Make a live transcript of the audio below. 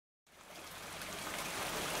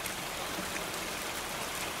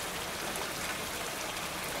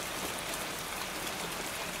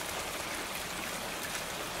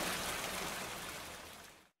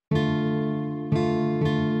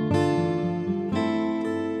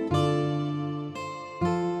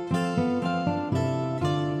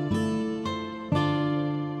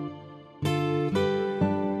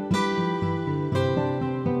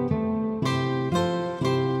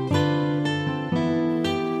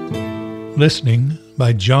Listening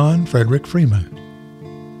by John Frederick Freeman.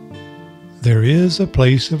 There is a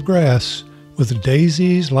place of grass with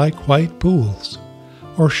daisies like white pools,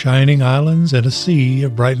 or shining islands in a sea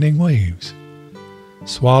of brightening waves.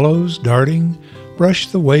 Swallows darting brush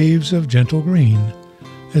the waves of gentle green,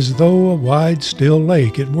 as though a wide still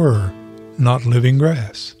lake it were, not living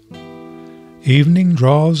grass. Evening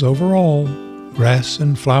draws over all, grass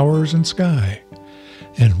and flowers and sky,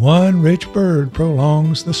 and one rich bird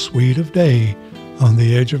prolongs the sweet of day on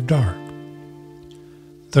the edge of dark.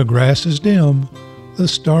 The grass is dim, the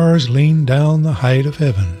stars lean down the height of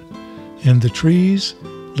heaven, and the trees,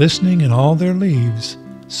 listening in all their leaves,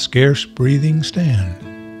 scarce breathing stand.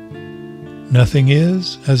 Nothing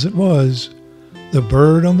is as it was, the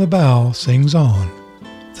bird on the bough sings on,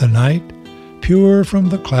 the night, pure from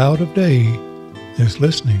the cloud of day, is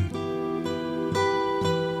listening.